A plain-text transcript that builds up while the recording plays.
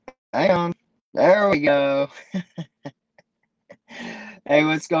Hang on. There we go. Hey,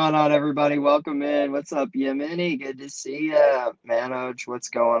 what's going on, everybody? Welcome in. What's up, Yemeni? Good to see ya. Manoj, what's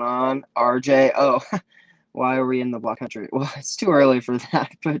going on? RJ. Oh, why are we in the Black Country? Well, it's too early for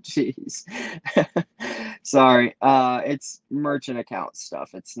that, but jeez. Sorry. It's merchant account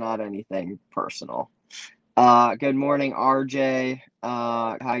stuff. It's not anything personal. Good morning, RJ.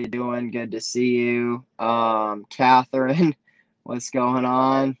 How you doing? Good to see you. Catherine, what's going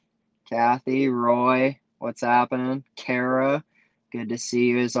on? Kathy, Roy, what's happening? Kara, good to see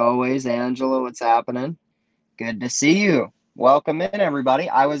you as always. Angela, what's happening? Good to see you. Welcome in, everybody.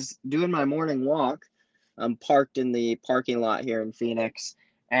 I was doing my morning walk. I'm parked in the parking lot here in Phoenix,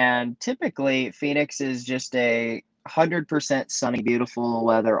 and typically Phoenix is just 100% sunny, beautiful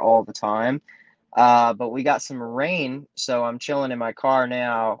weather all the time. But we got some rain, so I'm chilling in my car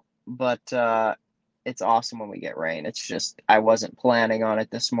now. But it's awesome when we get rain. It's just, I wasn't planning on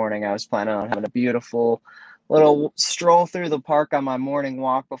it this morning. I was planning on having a beautiful little stroll through the park on my morning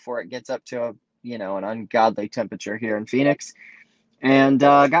walk before it gets up to an ungodly temperature here in Phoenix. And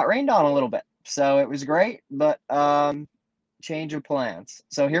got rained on a little bit. So it was great, but change of plans.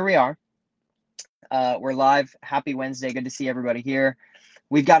 So here we are. We're live. Happy Wednesday. Good to see everybody here.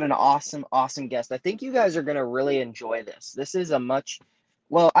 We've got an awesome guest. I think you guys are going to really enjoy this. This is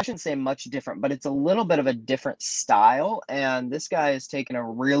well, I shouldn't say much different, but it's a little bit of a different style. And this guy has taken a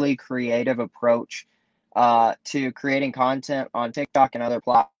really creative approach to creating content on TikTok and other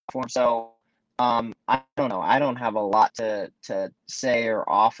platforms. So I don't know. I don't have a lot to say or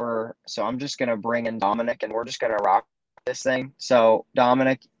offer. So I'm just going to bring in Dominic and we're just going to rock this thing. So,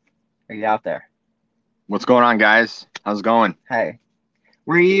 Dominic, are you out there? What's going on, guys? How's it going? Hey,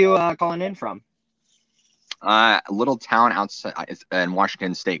 where are you calling in from? A little town outside in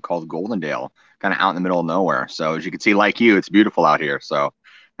Washington State called Goldendale, kind of out in the middle of nowhere. So as you can see, like you, it's beautiful out here. So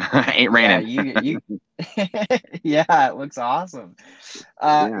ain't Yeah, raining. you yeah, it looks awesome.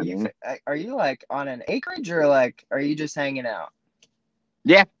 Yeah, man. Are you like on an acreage or like are you just hanging out?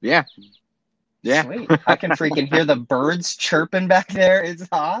 Yeah, yeah, yeah. Sweet. I can freaking hear the birds chirping back there. It's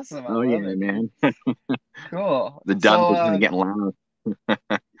awesome. I Oh love yeah, it. man. Cool. The dove So is gonna get loud.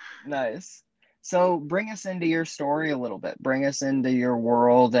 nice. So bring us into your story a little bit. Bring us into your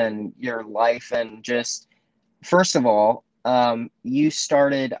world and your life and just first of all, I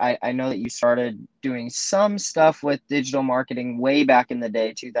know that you started doing some stuff with digital marketing way back in the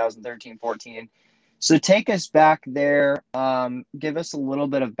day, 2013, 14. So take us back there, give us a little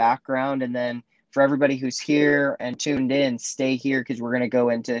bit of background, and then for everybody who's here and tuned in, stay here because we're going to go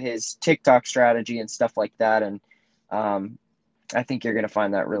into his TikTok strategy and stuff like that. And um, I think you're going to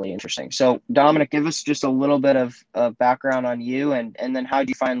find that really interesting. So, Dominic, give us just a little bit of background on you and then how did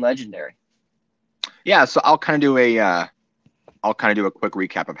you find Legendary? Yeah, so I'll kind of do a quick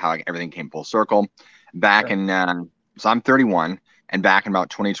recap of how everything came full circle. Back Sure. in so I'm 31, and back in about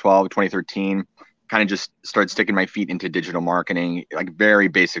 2012, 2013, kind of just started sticking my feet into digital marketing, like very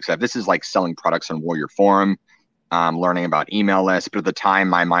basic stuff. This is like selling products on Warrior Forum, learning about email lists. But at the time,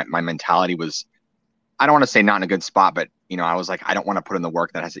 my mentality was, I don't want to say not in a good spot, but I was like, I don't want to put in the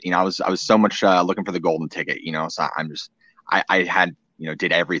work that has, I was so much looking for the golden ticket, so I had,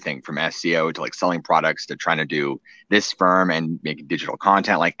 did everything from SEO to like selling products to trying to do this firm and making digital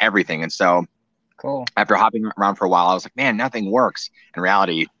content, like everything. And so Cool. after hopping around for a while, I was like, man, nothing works. In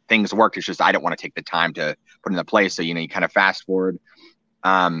reality, things work. It's just I don't want to take the time to put into place. So, you kind of fast forward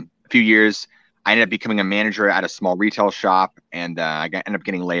a few years. I ended up becoming a manager at a small retail shop, and ended up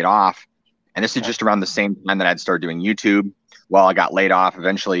getting laid off. And this is Okay. just around the same time that I'd started doing YouTube. Well, I got laid off.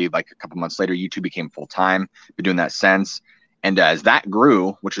 Eventually, like a couple months later, YouTube became full time. Been doing that since. And as that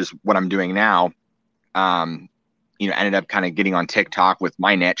grew, which is what I'm doing now, um, ended up kind of getting on TikTok with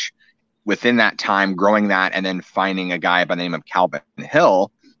my niche. Within that time, growing that, and then finding a guy by the name of Calvin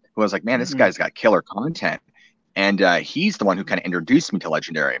Hill, who was like, man, this Hmm. guy's got killer content. And he's the one who kind of introduced me to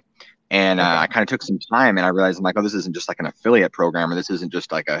Legendary. And Okay. I kind of took some time and I realized, I'm like, oh, this isn't just like an affiliate program, or this isn't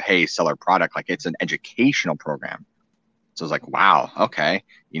just like a, hey, sell our product. Like it's an educational program. So I was like, wow, okay.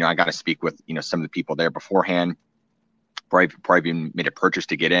 I got to speak with, some of the people there beforehand before I even made a purchase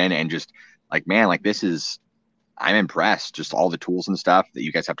to get in, and just like, man, like I'm impressed. Just all the tools and stuff that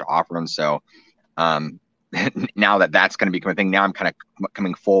you guys have to offer them. So um, now that that's going to become a thing, now I'm kind of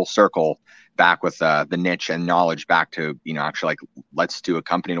coming full circle back with the niche and knowledge back to, actually like, let's do a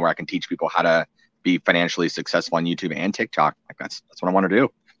company where I can teach people how to be financially successful on YouTube and TikTok. Like that's what I want to do.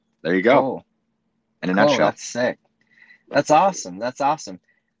 There you go. Cool. In a Cool. nutshell. That's sick. That's awesome. That's awesome.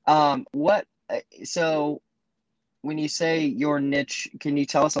 What, so when you say your niche, can you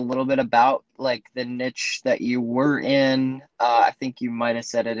tell us a little bit about like the niche that you were in? I think you might have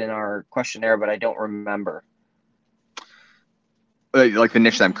said it in our questionnaire, but I don't remember. Like the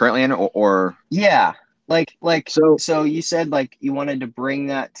niche that I'm currently in, or Yeah, so. so you said like you wanted to bring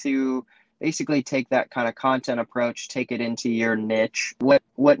that to basically take that kind of content approach, take it into your niche.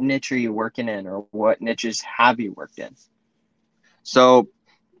 What niche are you working in, or what niches have you worked in? So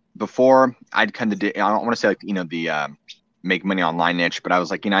before I'd kind of did, I don't want to say like, the make money online niche, but I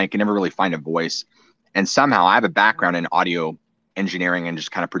was like, I can never really find a voice. And somehow I have a background in audio engineering and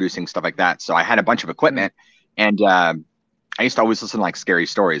just kind of producing stuff like that. So I had a bunch of Mm, equipment, and I used to always listen to like scary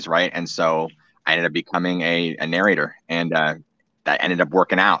stories, right? And so I ended up becoming a narrator, and that ended up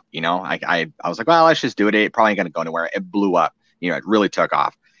working out. I was like, well, let's just do it. It probably ain't gonna go nowhere. It blew up. It really took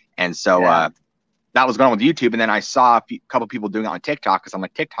off. And so yeah, that was going on with YouTube. And then I saw a couple people doing it on TikTok, because I'm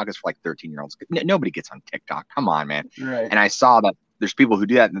like, TikTok is for like 13-year-olds. Nobody gets on TikTok. Come on, man. right. And I saw that there's people who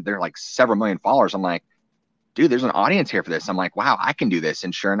do that, and they're like several million followers. I'm like, dude, there's an audience here for this. I'm like, wow, I can do this.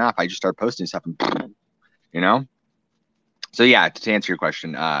 And sure enough, I just started posting stuff, and you know. So yeah, to answer your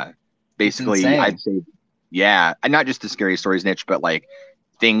question, It's basically, I'd insane. say, yeah, and not just the scary stories niche, but like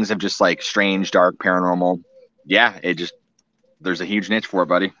things of just like strange, dark, paranormal. Yeah, there's a huge niche for it,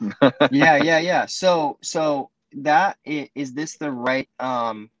 buddy. Yeah, yeah, yeah. So that is this the right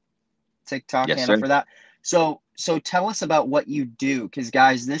TikTok Yes, handle sir. for that? So tell us about what you do, because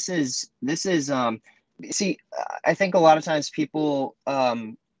guys, this is see, I think a lot of times people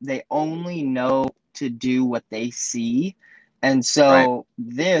they only know to do what they see. And Right. so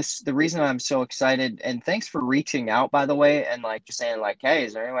the reason I'm so excited, and thanks for reaching out, by the way, and like just saying like, hey,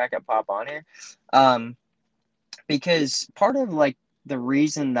 is there any way I can pop on here? Um, because part of like the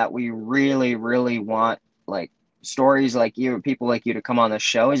reason that we really really want like stories like you, people like you, to come on the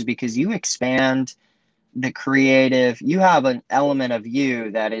show is because you expand the creative. You have an element of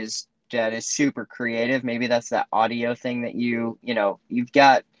you that is super creative. Maybe that's that audio thing that you've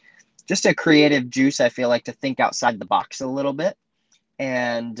got just a creative juice, I feel like, to think outside the box a little bit.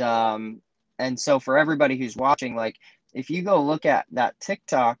 And so for everybody who's watching, like, if you go look at that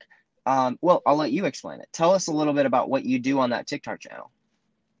TikTok, well, I'll let you explain it. Tell us a little bit about what you do on that TikTok channel.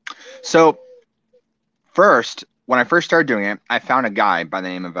 So first, when I first started doing it, I found a guy by the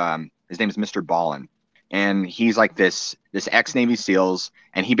name of his name is Mr. Ballin, and he's like this ex Navy SEALs,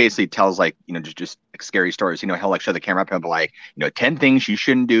 and he basically tells like just like scary stories. He'll like show the camera up and be like 10 things you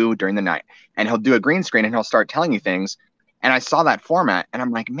shouldn't do during the night, and he'll do a green screen and he'll start telling you things. And I saw that format, and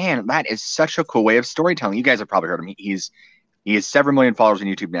I'm like, man, that is such a cool way of storytelling. You guys have probably heard him. He has several million followers on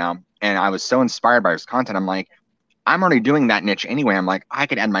YouTube now, and I was so inspired by his content. I'm like, I'm already doing that niche anyway. I'm like, I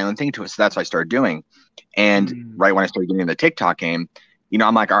could add my own thing to it. So that's what I started doing. And Mm, right when I started getting into the TikTok game,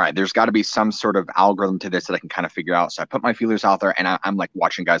 I'm like, all right, there's got to be some sort of algorithm to this that I can kind of figure out. So I put my feelers out there, and I'm like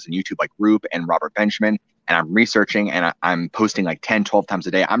watching guys on YouTube like Roop and Robert Benjamin, and I'm researching, and I'm posting like 10, 12 times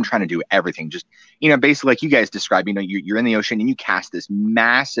a day. I'm trying to do everything. Just, basically like you guys described, you're in the ocean and you cast this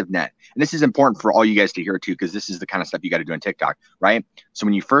massive net. And this is important for all you guys to hear too, because this is the kind of stuff you got to do on TikTok, right? So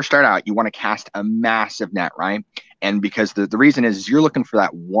when you first start out, you want to cast a massive net, right? And because the reason is you're looking for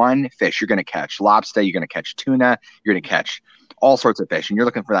that one fish. You're going to catch lobster, you're going to catch tuna, you're going to catch all sorts of fish, and you're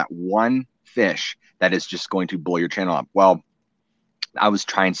looking for that one fish that is just going to blow your channel up. Well, I was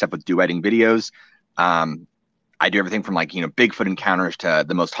trying stuff with duetting videos. I do everything from like Bigfoot encounters to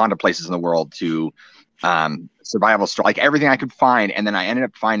the most haunted places in the world to survival story, like everything I could find. And then I ended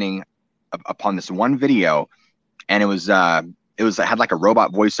up finding upon this one video, and it had like a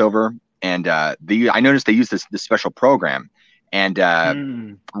robot voiceover, and I noticed they used this special program, and mm. I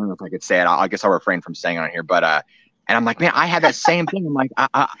don't know if I could say it. I guess I'll refrain from saying it on here, but and I'm like, man, I had that same thing. I'm like,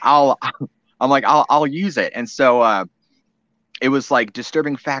 I'll use it. And so it was like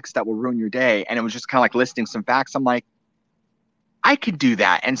disturbing facts that will ruin your day, and it was just kind of like listing some facts. I'm like, I could do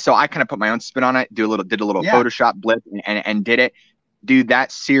that, and so I kind of put my own spin on it, did a little Yeah. Photoshop blip, and did it. Dude,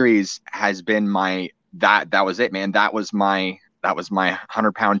 that series has been that was it, man. That was my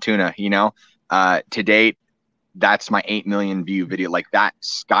 100-pound tuna. To date, that's my 8 million view video. Like that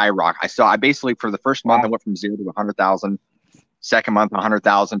skyrocket. I basically for the first month I Wow. went from 0 to 100,000. Second month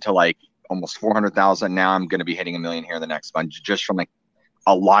 100,000 to like almost 400,000. Now I'm going to be hitting a million here in the next month, just from like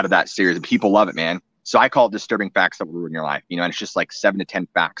a lot of that series. People love it, man. So I call it disturbing facts that will ruin your life. And it's just like 7 to 10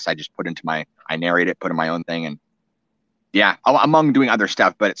 facts I just I narrate it, put in my own thing, and yeah, among doing other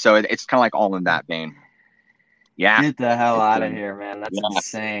stuff. But it's kind of like all in that vein. Yeah, Get the hell it's out of here, man. That's yeah,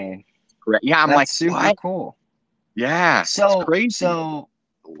 insane. correct. Yeah, I'm like, That's super what? cool. Yeah, it's crazy. So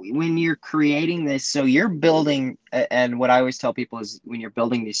when you're creating this, so you're building, and what I always tell people is when you're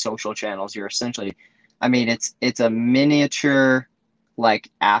building these social channels, you're essentially I mean, it's a miniature like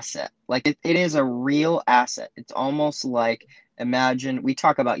asset. Like it is a real asset. It's almost like, imagine we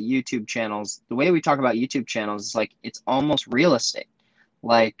talk about YouTube channels. The way we talk about YouTube channels is like it's almost real estate.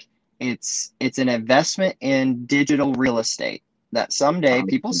 Like it's an investment in digital real estate that someday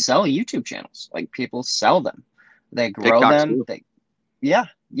people 100%. sell YouTube channels. Like people sell them. They grow TikToks them. too. They Yeah,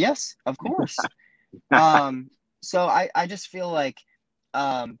 yes, of course. Um, so I just feel like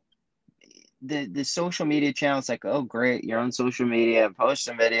um the social media channels, like, oh great, you're on social media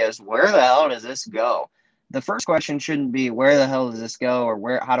posting videos, where the hell does this go? The first question shouldn't be where the hell does this go, or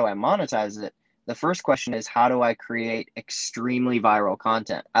where, how do I monetize it? The first question is, how do I create extremely viral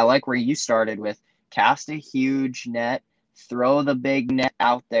content? I like where you started with, cast a huge net, throw the big net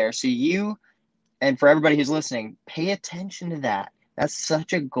out there. So you, and for everybody who's listening, pay attention to that. That's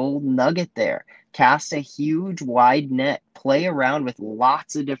such a gold nugget there. Cast a huge wide net. Play around with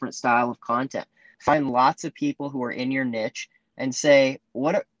lots of different style of content. Find lots of people who are in your niche and say,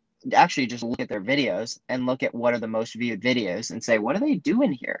 what are, actually just look at their videos and look at what are the most viewed videos and say, what are they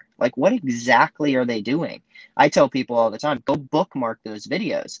doing here? Like, what exactly are they doing? I tell people all the time, go bookmark those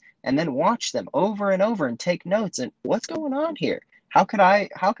videos and then watch them over and over and take notes and what's going on here? How could I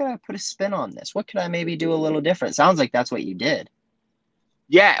put a spin on this? What could I maybe do a little different? Sounds like that's what you did.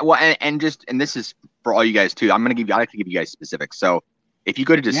 Yeah, well, and this is for all you guys too. I like to give you guys specifics. So if you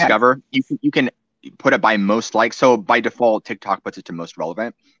go to Yeah. Discover, you can put it by most likes. So by default, TikTok puts it to most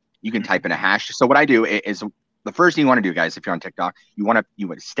relevant. You can type in a hash. So what I do is the first thing you want to do, guys, if you're on TikTok, you want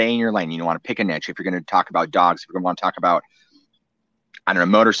to stay in your lane. You don't want to pick a niche. If you're going to talk about dogs, if you're going to want to talk about, I don't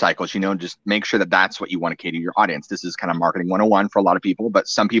know, motorcycles, just make sure that that's what you want to cater to your audience. This is kind of marketing 101 for a lot of people, but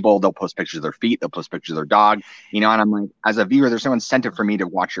some people, they'll post pictures of their feet, they'll post pictures of their dog, and I'm like, as a viewer, there's no incentive for me to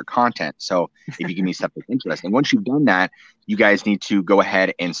watch your content. So if you give me stuff that's interesting, once you've done that, you guys need to go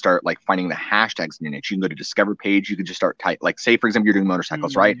ahead and start like finding the hashtags in your niche. You can go to Discover page. You could just start type, like say, for example, you're doing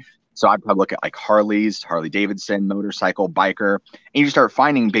motorcycles, right? Mm. So I'd probably look at like Harley Davidson, motorcycle, biker, and you start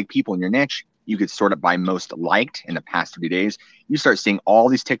finding big people in your niche. You could sort it by most liked in the past 30 days. You start seeing all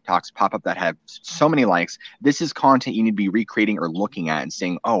these TikToks pop up that have so many likes. This is content you need to be recreating or looking at and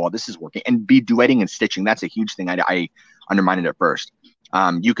saying, oh, well, this is working. And be duetting and stitching. That's a huge thing. I undermined it at first.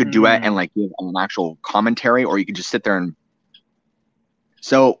 You could duet and Mm. like give an actual commentary, or you could just sit there and.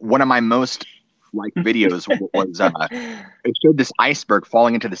 So one of my most liked videos was it showed this iceberg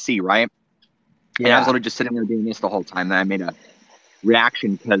falling into the sea, right? And I was Yeah. literally just sitting there doing this the whole time. Then I made a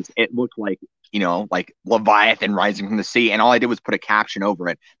reaction because it looked like like Leviathan rising from the sea, and all I did was put a caption over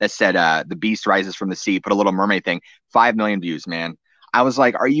it that said the beast rises from the sea, put a little mermaid thing. 5 million views, man. I was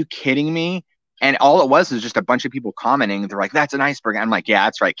like, are you kidding me? And all it was is just a bunch of people commenting. They're like, that's an iceberg. I'm like, yeah,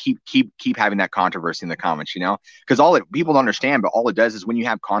 that's right. Keep having that controversy in the comments, because people don't understand, but all it does is when you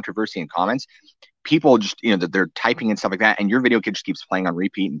have controversy in comments, people just that they're typing and stuff like that, and your video just keeps playing on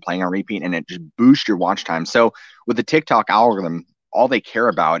repeat and playing on repeat, and it just boosts your watch time. So with the TikTok algorithm, all they care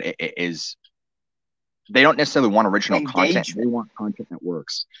about is they don't necessarily want original content. They Engagement. want content that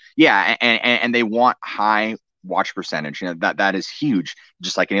works. Yeah, and they want high watch percentage. That is huge.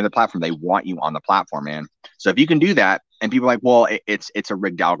 Just like any other platform, they want you on the platform, man. So if you can do that, and people are like, well, it's a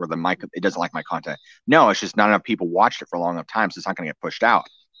rigged algorithm. It doesn't like my content. No, it's just not enough people watched it for a long enough time, so it's not going to get pushed out.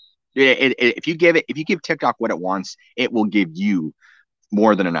 If you give TikTok what it wants, it will give you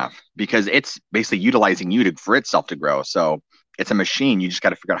more than enough because it's basically utilizing you for itself to grow. So it's a machine. You just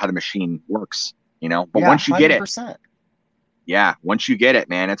got to figure out how the machine works. But Yeah, once you get it, 100%. yeah, once you get it,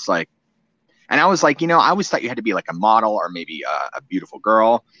 man, it's like, and I was like, I always thought you had to be like a model or maybe a beautiful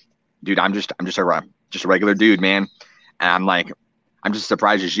girl. Dude, I'm just a regular dude, man. And I'm like, I'm just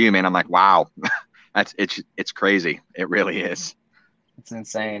surprised as you, man. I'm like, wow, it's crazy. It really is. It's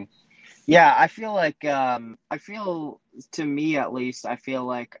insane. Yeah, I feel like I feel, to me at least, I feel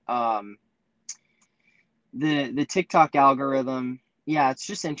like the TikTok algorithm, yeah, it's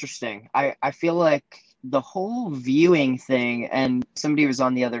just interesting. I feel like the whole viewing thing, and somebody was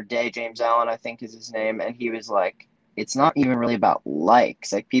on the other day, James Allen, I think is his name, and he was like, it's not even really about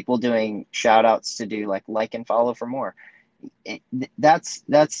likes, like people doing shout outs to do like and follow for more. it,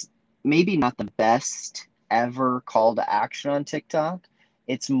 that's maybe not the best ever call to action on TikTok.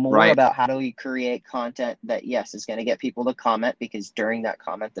 It's more Right. about how do we create content that, yes, is going to get people to comment, because during that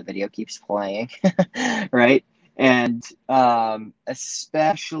comment the video keeps playing, right? And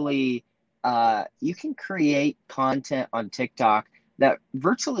especially you can create content on TikTok that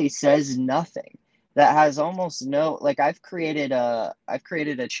virtually says nothing, that has almost no, like I've created a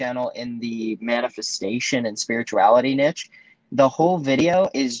channel in the manifestation and spirituality niche. The whole video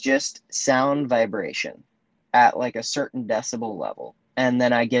is just sound vibration at like a certain decibel level, and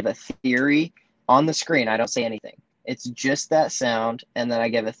then I give a theory on the screen. I don't say anything. It's just that sound, and then I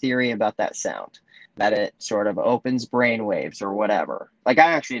give a theory about that sound, that it sort of opens brain waves or whatever. Like,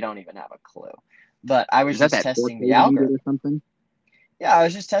 I actually don't even have a clue, but I was Is that just that 4K testing the that you did algorithm. or something? Yeah, I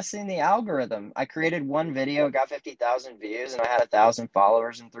was just testing the algorithm. I created one video, got 50,000 views, and I had 1,000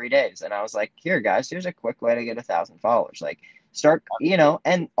 followers in 3 days. And I was like, here, guys, here's a quick way to get 1,000 followers. Like, start,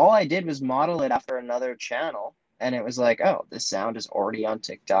 and all I did was model it after another channel. And it was like, oh, this sound is already on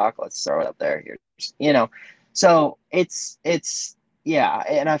TikTok. Let's throw it up there. Here, So yeah.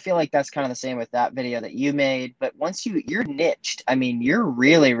 And I feel like that's kind of the same with that video that you made. But once you're niched, I mean, you're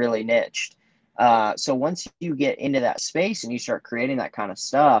really, really niched. So once you get into that space and you start creating that kind of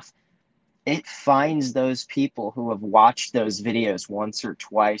stuff, it finds those people who have watched those videos once or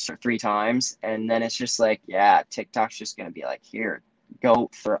twice or three times. And then it's just like, yeah, TikTok's just going to be like, here,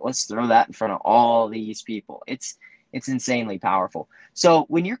 let's throw that in front of all these people. It's insanely powerful. So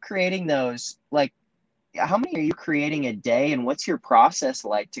when you're creating those, like, how many are you creating a day, and what's your process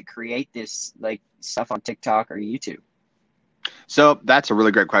like to create this like stuff on TikTok or YouTube? So that's a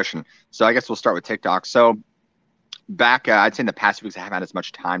really great question. So I guess we'll start with TikTok. So back, I'd say in the past weeks, I haven't had as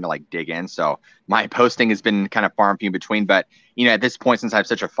much time to like dig in. So my posting has been kind of far and few in between. But at this point, since I have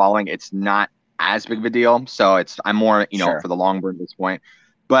such a following, it's not as big of a deal. So I'm more, Sure. for the long burn at this point.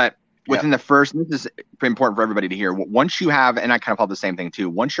 But Yep. within the first, and this is important for everybody to hear. Once you have, and I kind of follow the same thing too.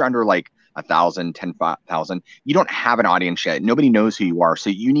 Once you're under like 1,000, 10,000, you don't have an audience yet. Nobody knows who you are. So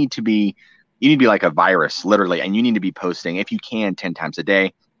you need to be like a virus, literally, and you need to be posting if you can 10 times a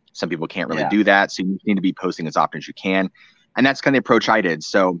day. Some people can't really Yeah. do that. So you need to be posting as often as you can. And that's kind of the approach I did.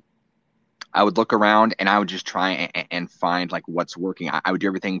 So I would look around and I would just try and find like what's working. I would do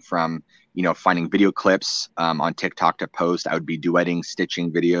everything from, finding video clips on TikTok to post. I would be duetting,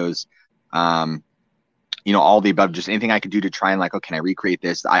 stitching videos, all the above, just anything I could do to try and like, oh, can I recreate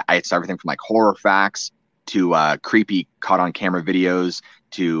this? I saw everything from like horror facts to creepy caught on camera videos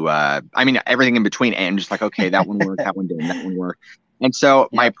to, everything in between. And just like, okay, that one worked, that one didn't, that one worked. And so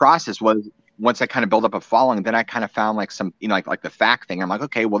my Yep. process was, once I kind of built up a following, then I kind of found like some, like the fact thing. I'm like,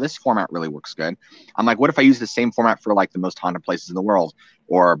 okay, well, this format really works good. I'm like, what if I use the same format for like the most haunted places in the world,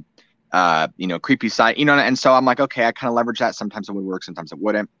 or creepy site, and so I'm like, okay, I kind of leverage that. Sometimes it would work, sometimes it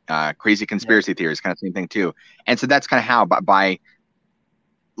wouldn't. Crazy Yep. conspiracy theories, kind of same thing too. And so that's kind of how, by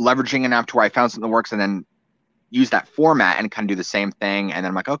leveraging enough to where I found something that works, and then use that format and kind of do the same thing. And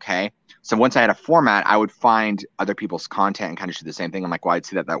then I'm like, okay. So once I had a format, I would find other people's content and kind of do the same thing. I'm like, well, I'd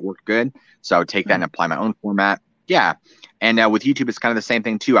see that worked good. So I would take that and apply my own format. Yeah. And with YouTube, it's kind of the same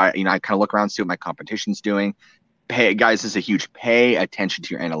thing too. I kind of look around, see what my competition's doing. Hey guys, this is a huge, pay attention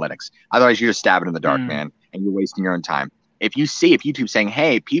to your analytics. Otherwise you're just stabbing in the dark, Mm. man, and you're wasting your own time. If YouTube's saying,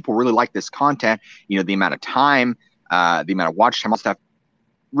 hey, people really like this content, the amount of time, the amount of watch time, all stuff,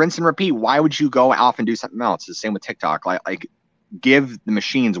 rinse and repeat. Why would you go off and do something else? The same with TikTok. Like give the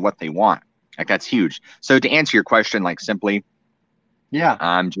machines what they want. Like that's huge. So to answer your question, like simply, Yeah.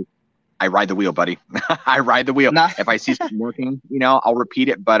 I ride the wheel, buddy. I ride the wheel. Nah. If I see something working, I'll repeat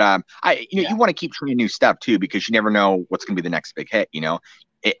it. But you want to keep trying new stuff too, because you never know what's going to be the next big hit.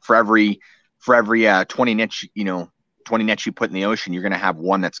 For every 20 niche, 20 nets you put in the ocean, you're going to have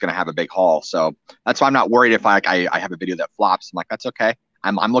one that's going to have a big haul. So that's why I'm not worried if I have a video that flops. I'm like, that's okay.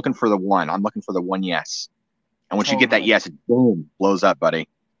 I'm looking for the one. I'm looking for the one yes. And once you get that yes, it boom, blows up, buddy.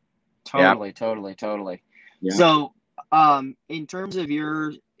 Totally, totally, totally. Yeah. So, in terms of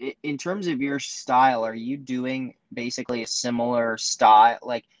your style, are you doing basically a similar style?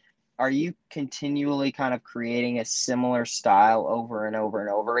 Like, are you continually kind of creating a similar style over and over and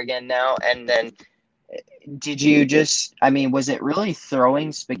over again now? And then did you just, I mean, was it really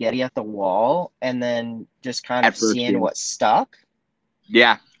throwing spaghetti at the wall and then just kind of At first, seeing yeah. what stuck?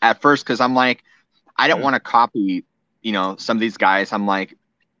 Yeah, at first, because I'm like, I don't Hmm. want to copy, some of these guys. I'm like,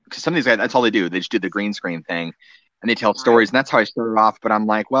 because some of these guys, that's all they do. They just do the green screen thing and they tell Right. stories. And that's how I started off. But I'm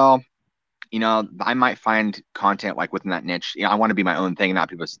like, well, I might find content like within that niche. I want to be my own thing, not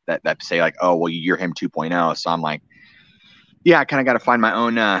people that say like, oh, well, you're him 2.0. So I'm like, yeah, I kind of got to find my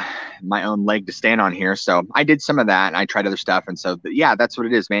own leg to stand on here. So I did some of that and I tried other stuff. And so, yeah, that's what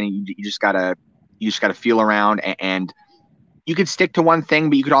it is, man. You just gotta feel around, and you could stick to one thing,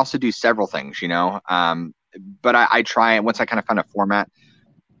 but you could also do several things. But I try it once I kind of found a format.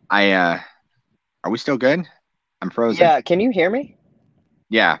 Are we still good? I'm frozen. Yeah. Can you hear me?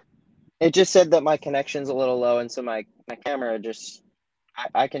 Yeah. It just said that my connection's a little low, and so my camera just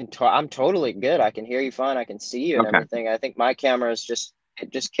I'm totally good. I can hear you fine. I can see you and Okay. everything. I think my camera is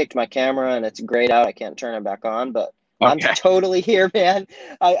it just kicked my camera and it's grayed out. I can't turn it back on, but I'm Okay. totally here, man.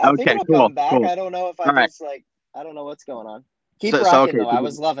 I think Okay. it'll Cool. come back. Cool. I don't know if I All right. just like I don't know what's going on. Keep So rocking okay. though. I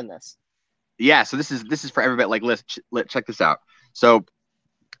was loving this. yeah, so this is for everybody. Like, let check this out. So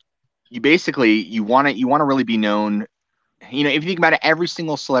you want to really be known. If you think about it, every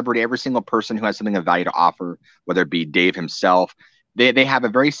single celebrity, every single person who has something of value to offer, whether it be Dave himself, they have a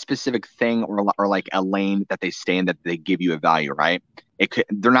very specific thing, or like a lane that they stay in, that they give you a value, right?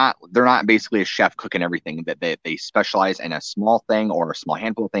 They're not basically a chef cooking everything. That they specialize in a small thing or a small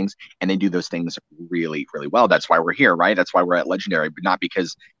handful of things, and they do those things really, really well. That's why we're here, right? That's why we're at Legendary, but not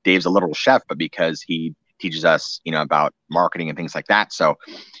because Dave's a literal chef, but because he teaches us, about marketing and things like that. So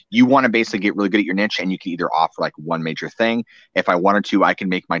you want to basically get really good at your niche, and you can either offer like one major thing. If I wanted to, I can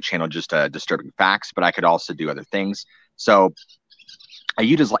make my channel just disturbing facts, but I could also do other things. So I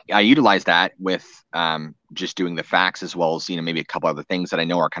utilize that with just doing the facts, as well as maybe a couple other things that I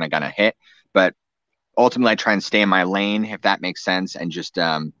know are kind of gonna hit. But ultimately, I try and stay in my lane, if that makes sense, and just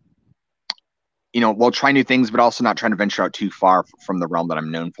well, try new things, but also not trying to venture out too far from the realm that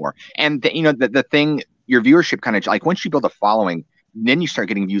I'm known for. And the thing, your viewership kind of, like, once you build a following, then you start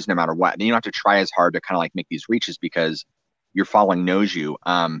getting views no matter what. Then you don't have to try as hard to kind of like make these reaches, because your following knows you.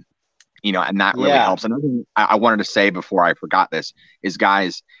 And that really Yeah. helps. Another thing I wanted to say before I forgot this is,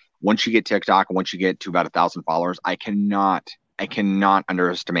 guys, once you get TikTok, and once you get to about 1,000 followers, I cannot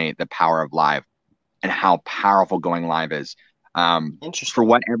underestimate the power of live, and how powerful going live is. For Interesting.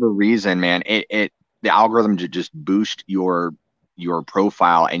 whatever reason, man, the algorithm to just boost your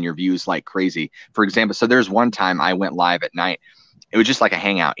profile and your views like crazy. For example, so there's one time I went live at night. It was just like a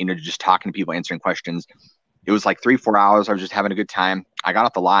hangout, just talking to people, answering questions. It was like 3 4 hours. I was just having a good time. I got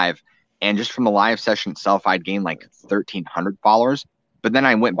off the live, and just from the live session itself, I'd gained like 1,300 followers. But then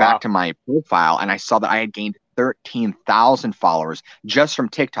I went back Wow. to my profile, and I saw that I had gained 13,000 followers just from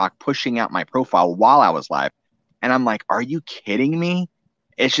TikTok pushing out my profile while I was live. And I'm like, are you kidding me?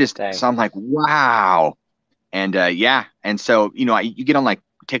 It's just, Dang. so I'm like, wow. And yeah. And so, you get on like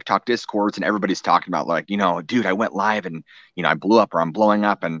TikTok discords, and everybody's talking about, like, dude, I went live, and, I blew up, or I'm blowing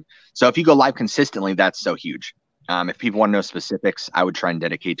up. And so if you go live consistently, that's so huge. If people want to know specifics, I would try and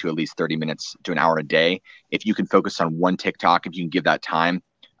dedicate to at least 30 minutes to an hour a day. If you can focus on one TikTok, if you can give that time,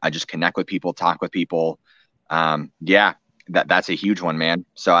 I just connect with people, talk with people. Yeah, that's a huge one, man.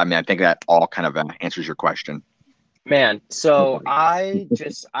 So, I mean, I think that all kind of answers your question. Man, so I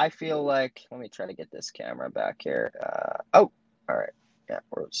feel like, let me try to get this camera back here. Oh, all right. Yeah,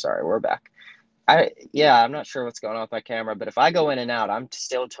 we're back. I'm not sure what's going on with my camera, but if I go in and out, I'm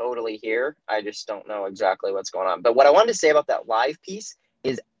still totally here. I just don't know exactly what's going on. But what I wanted to say about that live piece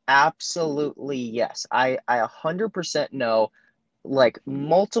is absolutely yes. I 100% know, like,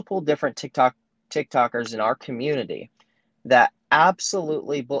 multiple different TikTokers in our community that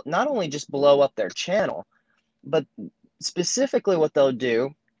absolutely not only just blow up their channel, but specifically what they'll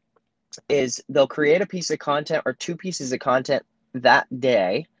do is they'll create a piece of content or two pieces of content that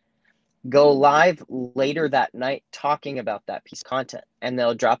day, go live later that night talking about that piece of content, and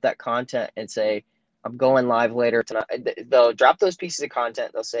they'll drop that content and say, I'm going live later tonight. They'll drop those pieces of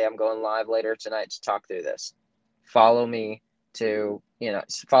content. They'll say, I'm going live later tonight to talk through this. Follow me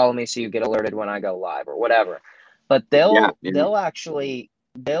follow me so you get alerted when I go live or whatever. But Yeah, they'll yeah, they'll actually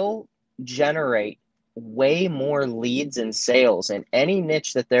they'll generate way more leads and sales in any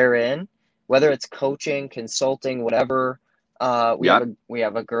niche that they're in, whether it's coaching, consulting, whatever. We have yeah,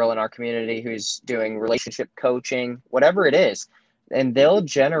 a girl in our community who's doing relationship coaching, whatever it is, and they'll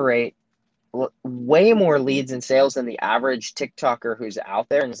generate way more leads and sales than the average TikToker who's out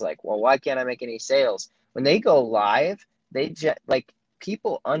there and is like, well, why can't I make any sales? When they go live, like,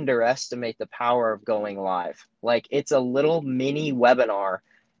 people underestimate the power of going live. Like, it's a little mini webinar,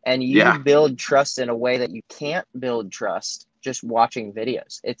 and you yeah. build trust in a way that you can't build trust just watching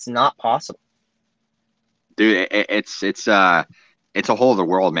videos. It's not possible. Dude, it's a whole other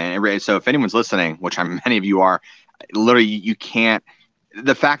world, man. So if anyone's listening, which many of you are, literally, you can't.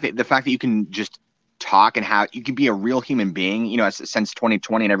 The fact that you can just talk, and how you can be a real human being, since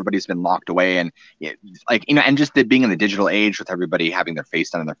 2020, and everybody's been locked away, and like, and just being in the digital age, with everybody having their face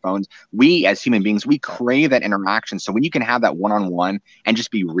down on their phones, we as human beings, we crave that interaction. So when you can have that one-on-one, and just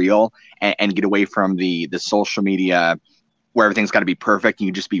be real, and get away from the social media, where everything's got to be perfect, and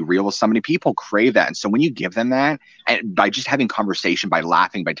you just be real with somebody, people crave that. And so when you give them that, and by just having conversation, by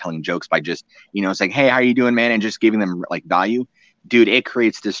laughing, by telling jokes, by just, saying, hey, how you doing, man, and just giving them like value, dude, it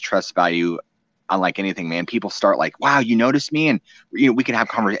creates this trust value unlike anything, man. People start like, wow, you noticed me, and we can have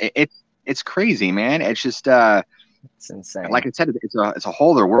conversation. It's crazy, man. It's just It's insane. like I said, it's a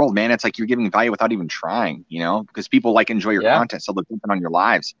whole other world, man. It's like you're giving value without even trying, because people like enjoy your Yeah. content, so they're jumping on your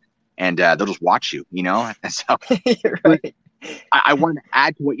lives, and they'll just watch you, And so You're right. I wanted to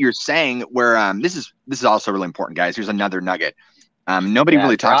add to what you're saying, where this is also really important, guys. Here's another nugget. Nobody Yeah,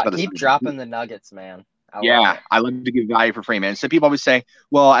 really talks about this. keep dropping the nuggets, man. I love Yeah, it. I love to give value for free, man. So people always say,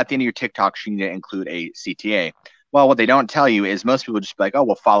 well, at the end of your TikTok, you need to include a CTA. Well, what they don't tell you is most people just be like, oh,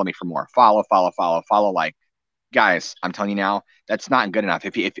 well, follow me for more. Follow, follow, follow, follow. Like, guys, I'm telling you now, that's not good enough.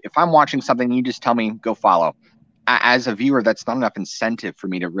 If I'm watching something, you just tell me, go follow. As a viewer, that's not enough incentive for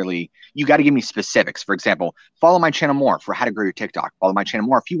me to really, you got to give me specifics. For example, follow my channel more for how to grow your TikTok. Follow my channel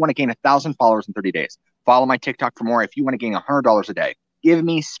more if you want to gain 1,000 followers in 30 days. Follow my TikTok for more if you want to gain $100 a day. Give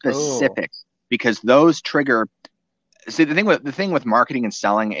me Oh, specifics because those trigger. See, the thing with marketing and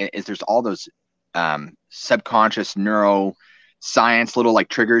selling is there's all those subconscious neuro science little like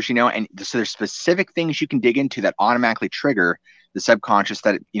triggers, and so there's specific things you can dig into that automatically trigger the subconscious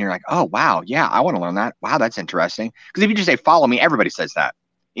that you're like, oh wow, yeah, I want to learn that. Wow, that's interesting. Because if you just say follow me, everybody says that.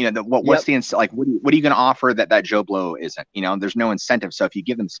 What's yep. the like? What are you going to offer that Joe Blow isn't? There's no incentive. So if you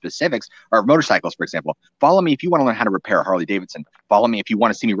give them specifics, or motorcycles, for example, follow me if you want to learn how to repair a Harley Davidson. Follow me if you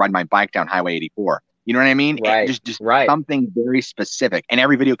want to see me ride my bike down Highway 84. You know what I mean? Right. Just Right. something very specific, and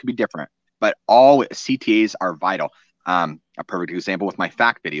every video could be different. But all CTAs are vital. A perfect example with my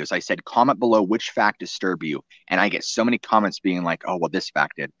fact videos. I said, comment below which fact disturbed you, and I get so many comments being like, "Oh, well, this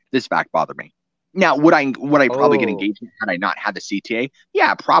fact did. This fact bothered me." Now, would I probably get Oh, engagement had I not had the CTA?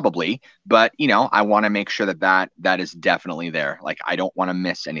 Yeah, probably. But I want to make sure that is definitely there. Like, I don't want to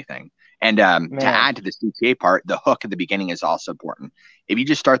miss anything. And to man. add to the CTA part, the hook at the beginning is also important. If you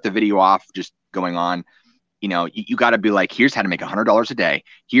just start the video off just going on, you got to be like, here's how to make $100 a day.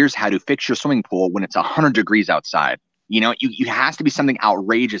 Here's how to fix your swimming pool when it's 100 degrees outside. You has to be something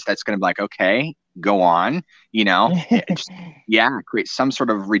outrageous that's going to be like, okay, go on. Just yeah, create some sort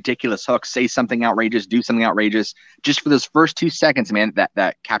of ridiculous hook. Say something outrageous. Do something outrageous. Just for those first 2 seconds, man.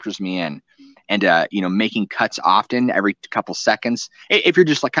 That captures me in. And making cuts often every couple seconds. If you're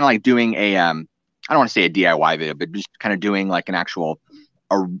just like kind of like doing I don't want to say a DIY video, but just kind of doing like an actual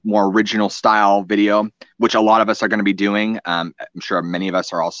a more original style video, which a lot of us are going to be doing. I'm sure many of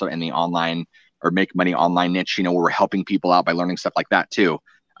us are also in the online or make money online niche, where we're helping people out by learning stuff like that too.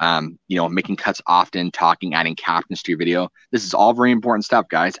 Making cuts often, talking, adding captions to your video. This is all very important stuff,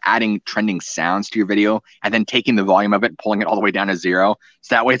 guys. Adding trending sounds to your video and then taking the volume of it and pulling it all the way down to 0.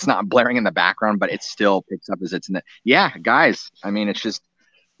 So that way it's not blaring in the background, but it still picks up as it's in the, yeah, guys. I mean, it's just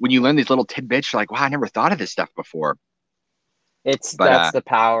when you learn these little tidbits, you're like, wow, I never thought of this stuff before. But That's the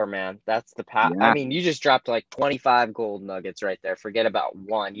power, man. That's the power. I yeah, mean, you just dropped like 25 gold nuggets right there. Forget about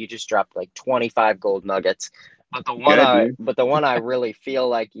one. You just dropped like 25 gold nuggets. good, dude. But the one I really feel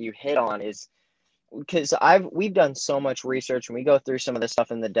like you hit on is because we've done so much research and we go through some of the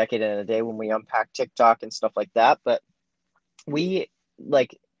stuff in the decade and a day when we unpack TikTok and stuff like that. But we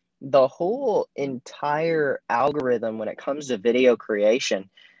like the whole entire algorithm when it comes to video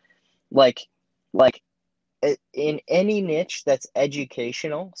creation, like like in any niche that's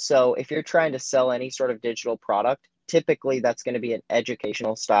educational. So if you're trying to sell any sort of digital product, typically that's going to be an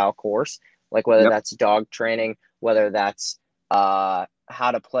educational style course, like whether Yep. that's dog training, whether that's how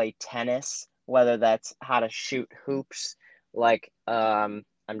to play tennis, whether that's how to shoot hoops. Like I'm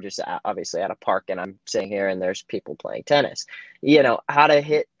just obviously at a park and I'm sitting here and there's people playing tennis. How to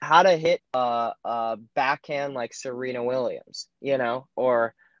hit backhand like Serena Williams,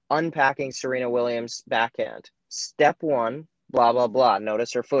 or unpacking Serena Williams' backhand. Step one, blah blah blah.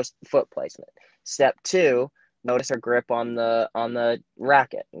 Notice her foot placement. Step two, notice her grip on the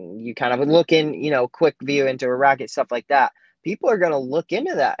racket. And you kind of look in, quick view into a racket, stuff like that. People are gonna look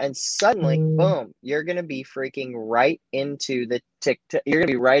into that, and suddenly, boom, you're gonna be freaking right into the TikTok. You're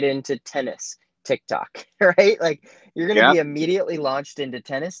gonna be right into tennis TikTok, right? Like you're gonna Yep. be immediately launched into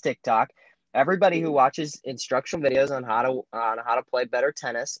tennis TikTok. Everybody who watches instructional videos on how to play better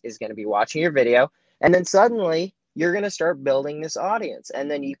tennis is going to be watching your video, and then suddenly you're going to start building this audience,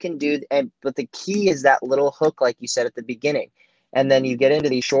 and then you can but the key is that little hook, like you said at the beginning, and then you get into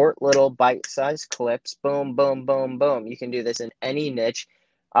these short little bite-sized clips. Boom, boom, boom, boom. You can do this in any niche.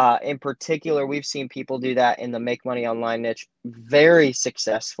 In particular, we've seen people do that in the make money online niche very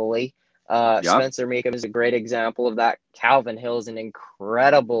successfully. Yep. Spencer Meekum is a great example of that. Calvin Hill is an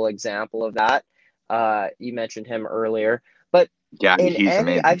incredible example of that. You mentioned him earlier, but Yeah, in he's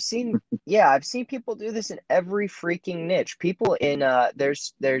any, amazing. I've seen people do this in every freaking niche. People in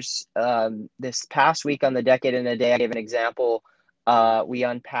there's this past week on the Decade in a Day, I gave an example. We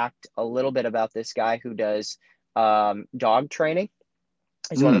unpacked a little bit about this guy who does dog training.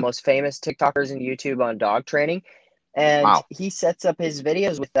 He's one of the Mm, most famous TikTokers in YouTube on dog training. And wow. he sets up his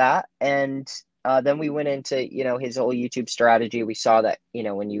videos with that. And Then we went into, his whole YouTube strategy. We saw that,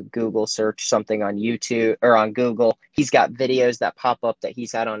 when you Google search something on YouTube or on Google, he's got videos that pop up that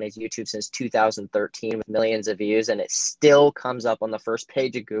he's had on his YouTube since 2013 with millions of views, and it still comes up on the first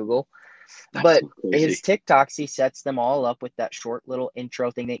page of Google. That's But so crazy. his TikToks, he sets them all up with that short little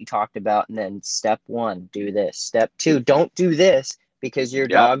intro thing that you talked about. And then step 1, do this. Step 2, don't do this because your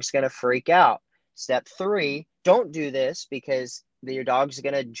Yep. dog's going to freak out. Step 3, don't do this because your dog's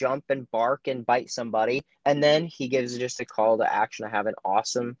going to jump and bark and bite somebody. And then he gives just a call to action. I have an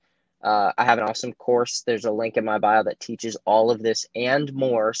awesome course. There's a link in my bio that teaches all of this and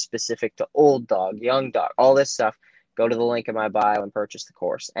more specific to old dog, young dog, all this stuff. Go to the link in my bio and purchase the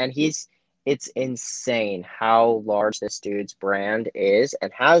course. And it's insane how large this dude's brand is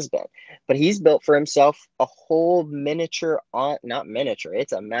and has been. But he's built for himself a whole not miniature,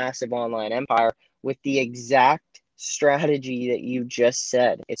 it's a massive online empire with the exact strategy that you just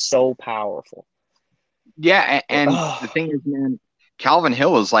said. It's so powerful. Yeah, and the thing is, man, Calvin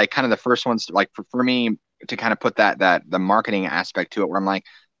Hill was like kind of the first ones to, like for me to kind of put that the marketing aspect to it, where I'm like,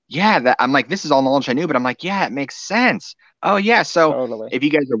 yeah, that I'm like, this is all knowledge I knew, but I'm like, yeah, it makes sense. Oh yeah, so Totally. if you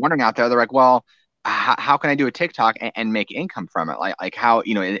guys are wondering out there, they're like, well, how can I do a TikTok and make income from it? Like how,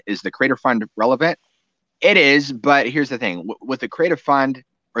 is the Creator Fund relevant? It is, but here's the thing with the Creative Fund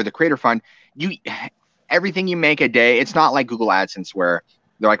or the Creator Fund, you everything you make a day, it's not like Google AdSense where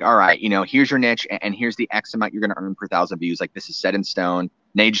they're like, all right, here's your niche and here's the X amount you're going to earn per 1,000 views. Like this is set in stone.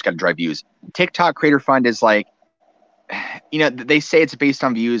 Now you just got to drive views. TikTok Creator Fund is like, they say it's based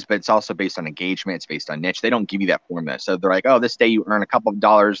on views, but it's also based on engagement. It's based on niche. They don't give you that formula. So they're like, oh, this day you earn a couple of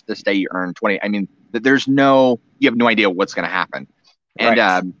dollars. This day you earn 20. I mean, you have no idea what's going to happen.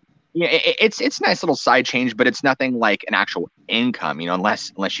 And, Right. it's a nice little side change, but it's nothing like an actual income,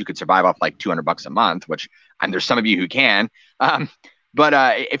 unless you could survive off like $200 a month, which there's some of you who can. But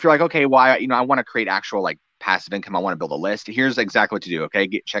if you're like, okay, why, I want to create actual like passive income. I want to build a list. Here's exactly what to do. Okay.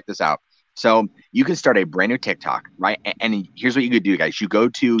 Check this out. So you can start a brand new TikTok, right? And here's what you could do, guys. You go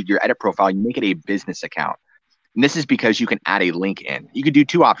to your edit profile, you make it a business account. And this is because you can add a link in. You could do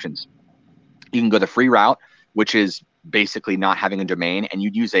 2 options. You can go the free route, which is basically not having a domain, and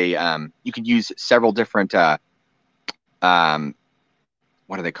you could use several different what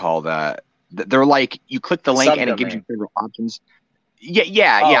are they called? They're like, you click the link and it gives you several options.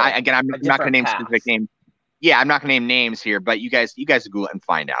 Yeah. Again, I'm not going to name specific names. Yeah, I'm not going to name names here, but you guys Google it and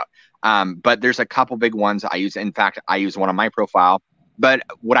find out. But there's a couple big ones I use. In fact, I use one on my profile. But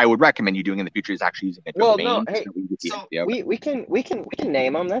what I would recommend you doing in the future is actually using a domain. No, hey, so we can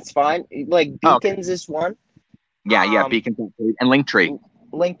name them. That's fine. Like Beacons is one. Yeah, Beacons and Linktree.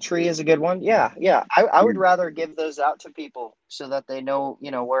 Linktree is a good one. Yeah. I would rather give those out to people so that they know,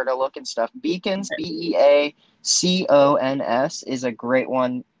 where to look and stuff. Beacons, BEACONS is a great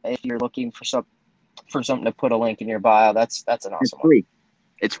one if you're looking for something to put a link in your bio. That's an awesome one.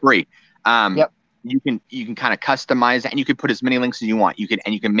 It's free. Yep. You can kind of customize it, and you can put as many links as you want. You can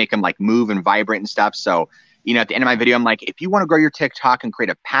make them like move and vibrate and stuff. So, at the end of my video, I'm like, if you want to grow your TikTok and create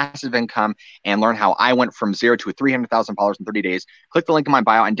a passive income and learn how I went from 0 to 300,000 followers in 30 days, click the link in my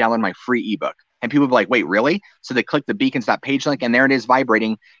bio and download my free ebook. And people will be like, wait, really? So they click the Beacons.page link, and there it is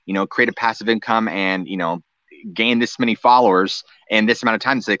vibrating, create a passive income and, gain this many followers in this amount of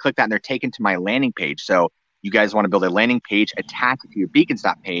time. So they click that and they're taken to my landing page. So you guys want to build a landing page attached to your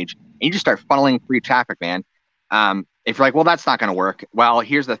Beacons.page, and you just start funneling free traffic, man. If you're like, well, that's not going to work. Well,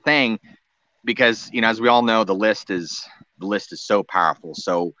 here's the thing, because, as we all know, the list is so powerful.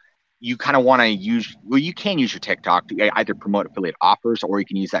 So you kind of want to you can use your TikTok to either promote affiliate offers, or you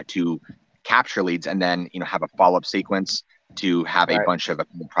can use that to capture leads and then, have a follow-up sequence to have a bunch of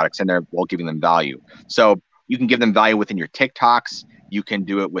products in there while giving them value. So you can give them value within your TikToks. You can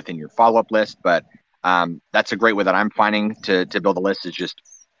do it within your follow-up list, but that's a great way that I'm finding to build a list is just,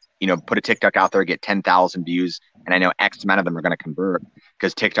 put a TikTok out there, get 10,000 views, and I know X amount of them are going to convert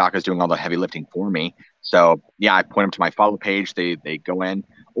because TikTok is doing all the heavy lifting for me. So yeah, I point them to my follow page. They go in,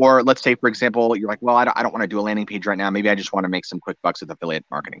 or let's say, for example, you're like, well, I don't want to do a landing page right now. Maybe I just want to make some quick bucks with affiliate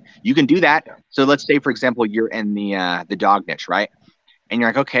marketing. You can do that. So let's say, for example, you're in the dog niche, right? And you're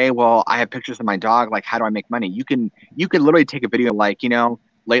like, okay, well, I have pictures of my dog. Like, how do I make money? You could literally take a video like,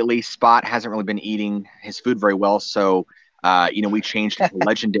 lately Spot hasn't really been eating his food very well. So, we changed to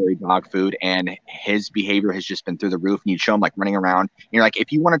legendary dog food and his behavior has just been through the roof. And you show him like running around. And you're like,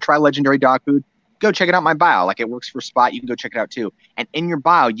 if you want to try legendary dog food, go check it out in my bio. Like, it works for Spot. You can go check it out too. And in your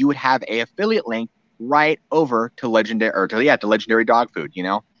bio, you would have a affiliate link right over to legendary dog food,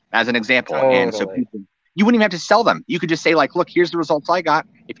 as an example. Totally. And so you wouldn't even have to sell them. You could just say like, look, here's the results I got.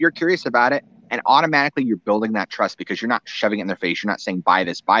 If you're curious about it, And automatically you're building that trust because you're not shoving it in their face. You're not saying, buy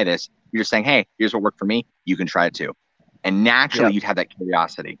this, buy this. You're just saying, hey, here's what worked for me. You can try it too. And naturally Yep. you'd have that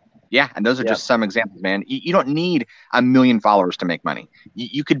curiosity. Yeah. And those are Yep. just some examples, man. You don't need 1 million followers to make money.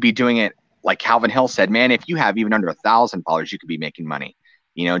 You could be doing it like Calvin Hill said, man, if you have even under 1,000 followers, you could be making money,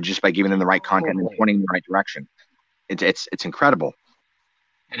 just by giving them the right content and pointing in the right direction. It's incredible.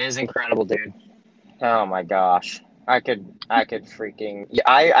 It is incredible, dude. Oh my gosh. I could freaking, yeah,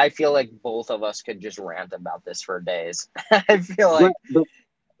 I feel like both of us could just rant about this for days. I feel like, But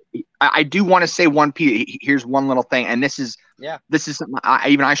I do want to say one piece. Here's one little thing, and this is something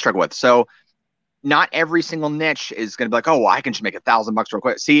I struggle with. So not every single niche is going to be like, oh, well, I can just make $1,000 real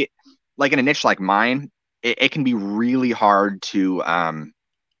quick. See, like in a niche like mine, it can be really hard to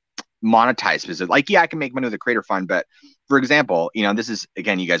monetize because like, yeah, I can make money with a creator fund, but for example, this is,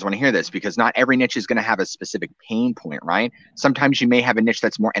 again, you guys want to hear this because not every niche is going to have a specific pain point, right? Sometimes you may have a niche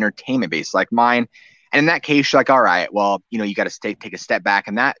that's more entertainment based like mine. And in that case, you're like, all right, well, you got to take a step back,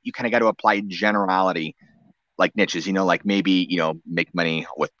 and that you kind of got to apply generality like niches, like maybe, make money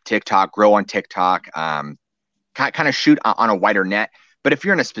with TikTok, grow on TikTok, kind of shoot on a wider net. But if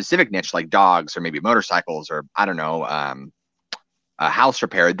you're in a specific niche like dogs or maybe motorcycles or I don't know, house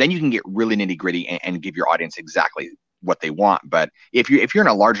repair, then you can get really nitty gritty and give your audience exactly what they want. But if you're in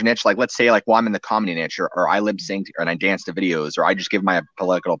a large niche, like let's say like, well, I'm in the comedy niche or I lip sync and I dance to videos or I just give my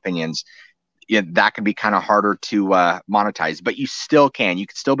political opinions, that can be kind of harder to monetize. But you can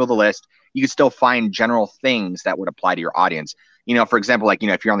still build a list. You can still find general things that would apply to your audience. For example, like,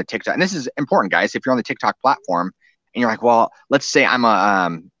 if you're on the TikTok, and this is important, guys, if you're on the TikTok platform and you're like, well, let's say I'm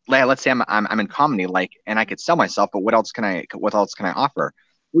in comedy, like, and I could sell myself, but what else can I offer?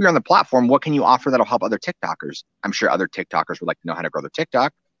 Well, you're on the platform. What can you offer that'll help other TikTokers? I'm sure other TikTokers would like to know how to grow their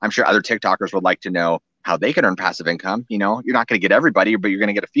TikTok. I'm sure other TikTokers would like to know how they can earn passive income. You're not going to get everybody, but you're going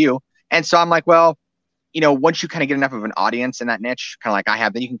to get a few. And so I'm like, well, once you kind of get enough of an audience in that niche, kind of like I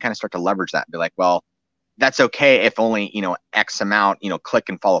have, then you can kind of start to leverage that and be like, well, that's okay if only, X amount, click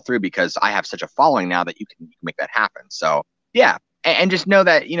and follow through because I have such a following now that you can make that happen. So yeah. And just know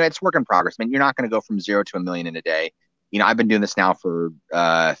that, it's work in progress, man. You're not going to go from 0 to 1 million in a day. I've been doing this now for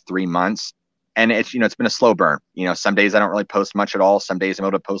 3 months and it's been a slow burn. Some days I don't really post much at all. Some days I'm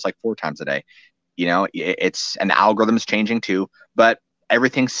able to post like 4 times a day. And the algorithm's changing too, but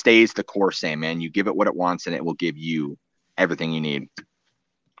everything stays the core same, man. You give it what it wants and it will give you everything you need.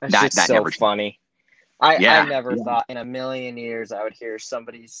 That's just so funny. I never thought in a million years I would hear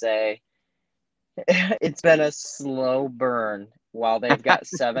somebody say it's been a slow burn while they've got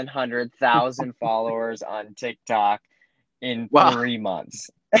 700,000 followers on TikTok in 3 months.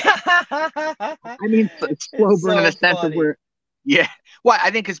 I mean, it's slow burn in a sense of where, yeah. Well,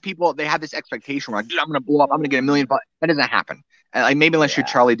 I think because people, they have this expectation where like, dude, I'm going to blow up. I'm going to get 1 million. That doesn't happen. Like maybe unless you're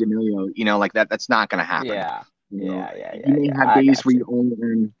Charlie D'Amelio, like that's not going to happen. Yeah. You may have days where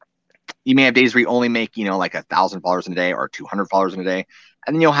you may have days where you only make, like 1,000 followers in a day or 200 followers in a day.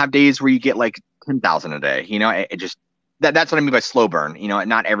 And then you'll have days where you get like 10,000 a day. It just, that's what I mean by slow burn.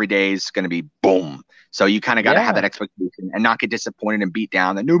 Not every day is going to be boom. So you kind of got to have that expectation and not get disappointed and beat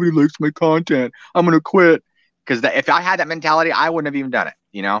down that nobody likes my content. I'm going to quit. Because if I had that mentality, I wouldn't have even done it,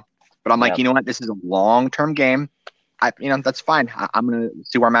 But I'm like, you know what? This is a long-term game. That's fine. I'm going to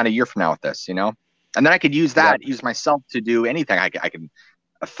see where I'm at a year from now with this, And then I could use that, use myself to do anything. I can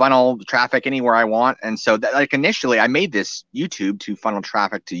funnel traffic anywhere I want. And so like initially I made this YouTube to funnel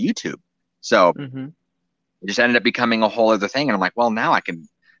traffic to YouTube. So it just ended up becoming a whole other thing. And I'm like, well, now I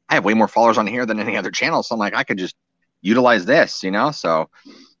have way more followers on here than any other channel. So I'm like, I could just utilize this, So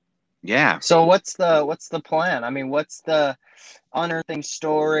yeah. So what's the plan? I mean, what's the unearthing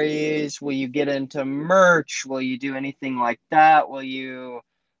stories? Will you get into merch? Will you do anything like that? Will you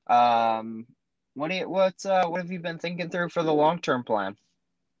what have you been thinking through for the long-term plan?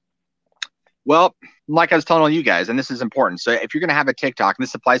 Well, like I was telling all you guys, and this is important. So if you're going to have a TikTok, and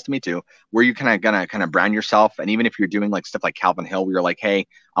this applies to me too, where you're going to brand yourself. And even if you're doing like stuff like Calvin Hill, where you're like, hey,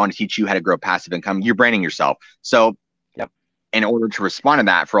 I want to teach you how to grow passive income, you're branding yourself. So in order to respond to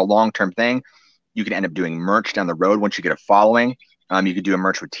that for a long-term thing, you can end up doing merch down the road. Once you get a following, you could do a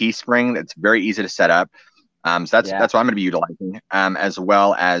merch with Teespring. That's very easy to set up. So that's what I'm going to be utilizing, as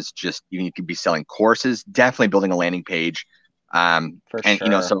well as just, you could be selling courses, definitely building a landing page.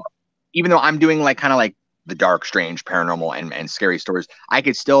 Sure. So even though I'm doing like kind of like the dark, strange, paranormal and scary stories, I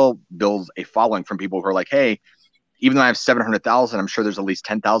could still build a following from people who are like, hey, even though I have 700,000, I'm sure there's at least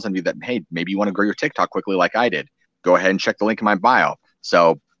 10,000 of you that, hey, maybe you want to grow your TikTok quickly like I did. Go ahead and check the link in my bio.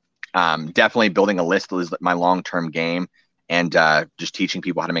 So definitely building a list is my long-term game, and just teaching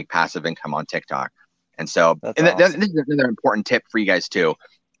people how to make passive income on TikTok. And so, awesome. This is another important tip for you guys too.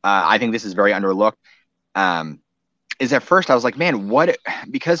 I think this is very underlooked. Is at first I was like, man,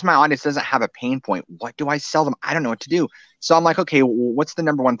 because my audience doesn't have a pain point, what do I sell them? I don't know what to do. So I'm like, okay, well, what's the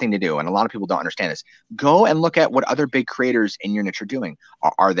number one thing to do? And a lot of people don't understand this. Go and look at what other big creators in your niche are doing.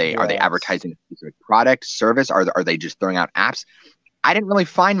 Are they advertising a specific product, service? Are they just throwing out apps? I didn't really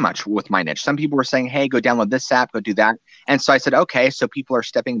find much with my niche. Some people were saying, hey, go download this app, go do that. And so I said, okay, so people are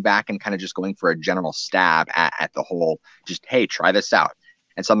stepping back and kind of just going for a general stab at the whole, just, hey, try this out.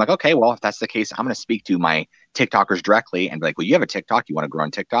 And so I'm like, okay, well, if that's the case, I'm going to speak to my TikTokers directly and be like, well, you have a TikTok, you want to grow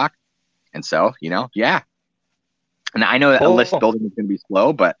on TikTok? And so, yeah. And I know that a list building is going to be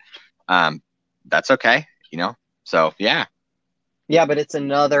slow, but that's okay, so yeah. Yeah, but it's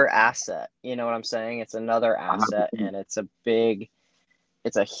another asset. You know what I'm saying? It's another asset, 100%. And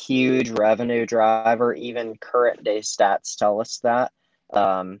it's a huge revenue driver. Even current day stats tell us that.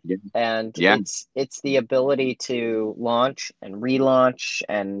 It's the ability to launch and relaunch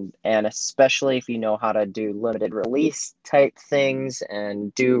and especially if you know how to do limited release type things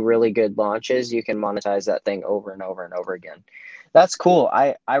and do really good launches, you can monetize that thing over and over and over again. That's cool.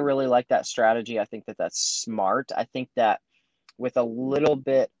 I really like that strategy. I think that that's smart. I think that with a little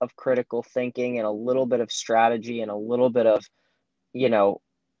bit of critical thinking and a little bit of strategy and a little bit of,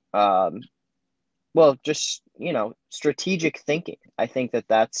 strategic thinking. I think that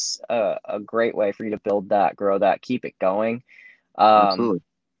that's a great way for you to build that, grow that, keep it going. Absolutely.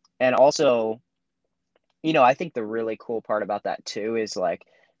 And also, I think the really cool part about that too is like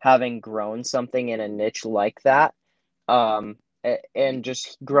having grown something in a niche like that, and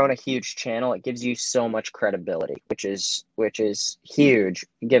just grown a huge channel, it gives you so much credibility, which is huge,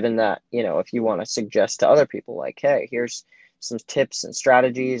 given that, if you want to suggest to other people like, hey, here's some tips and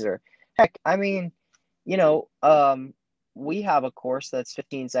strategies, or heck, I mean, we have a course that's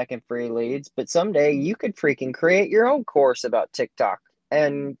 15-second free leads, but someday you could freaking create your own course about TikTok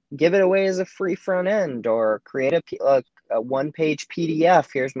and give it away as a free front end, or create a one-page PDF.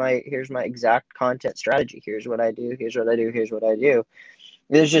 Here's my exact content strategy. Here's what I do. Here's what I do. Here's what I do.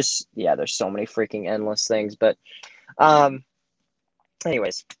 There's just, there's so many freaking endless things. But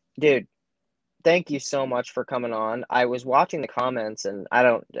anyways, dude, thank you so much for coming on. I was watching the comments and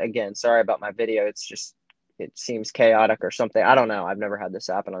sorry about my video. It's just, it seems chaotic or something. I don't know. I've never had this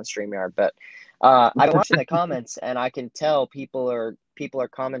happen on StreamYard, but I'm watching the comments and I can tell people are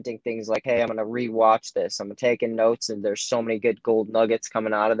commenting things like, hey, I'm going to rewatch this. I'm taking notes and there's so many good gold nuggets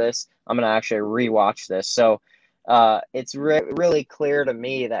coming out of this. I'm going to actually rewatch this. So it's really clear to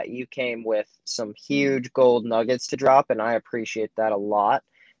me that you came with some huge gold nuggets to drop, and I appreciate that a lot.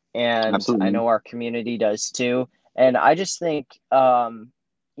 And absolutely. I know our community does too. And I just think,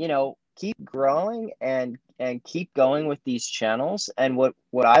 keep growing and keep going with these channels. And what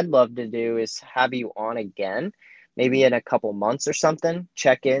I'd love to do is have you on again, maybe in a couple months or something,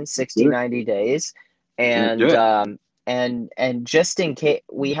 check in 60, 90 days. And, and just in case,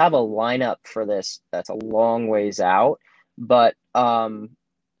 we have a lineup for this that's a long ways out, but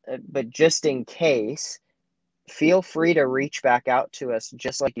just in case, feel free to reach back out to us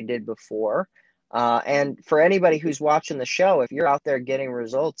just like you did before. And for anybody who's watching the show, if you're out there getting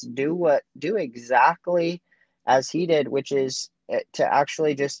results, do exactly as he did, which is to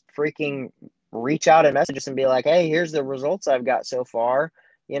actually just freaking reach out and message us and be like, hey, here's the results I've got so far.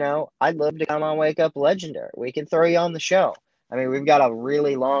 I'd love to come on Wake Up Legendary. We can throw you on the show. I mean, we've got a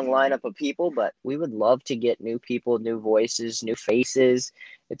really long lineup of people, but we would love to get new people, new voices, new faces.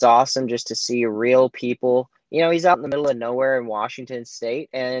 It's awesome just to see real people. He's out in the middle of nowhere in Washington State,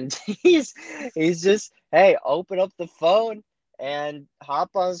 and he's just, hey, open up the phone and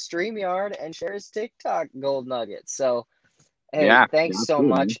hop on StreamYard and share his TikTok gold nuggets. So, hey, thanks so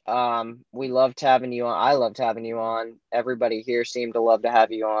much. We loved having you on. I loved having you on. Everybody here seemed to love to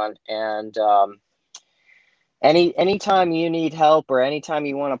have you on. And anytime you need help or anytime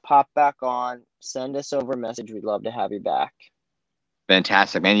you want to pop back on, send us over a message. We'd love to have you back.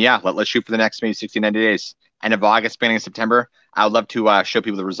 Fantastic, man. Yeah, let's shoot for the next maybe 60, 90 days. End of August, beginning of September. I would love to show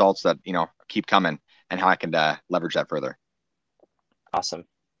people the results that, keep coming and how I can leverage that further. Awesome.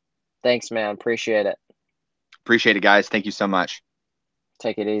 Thanks, man. Appreciate it. Appreciate it, guys. Thank you so much.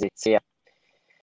 Take it easy. See ya.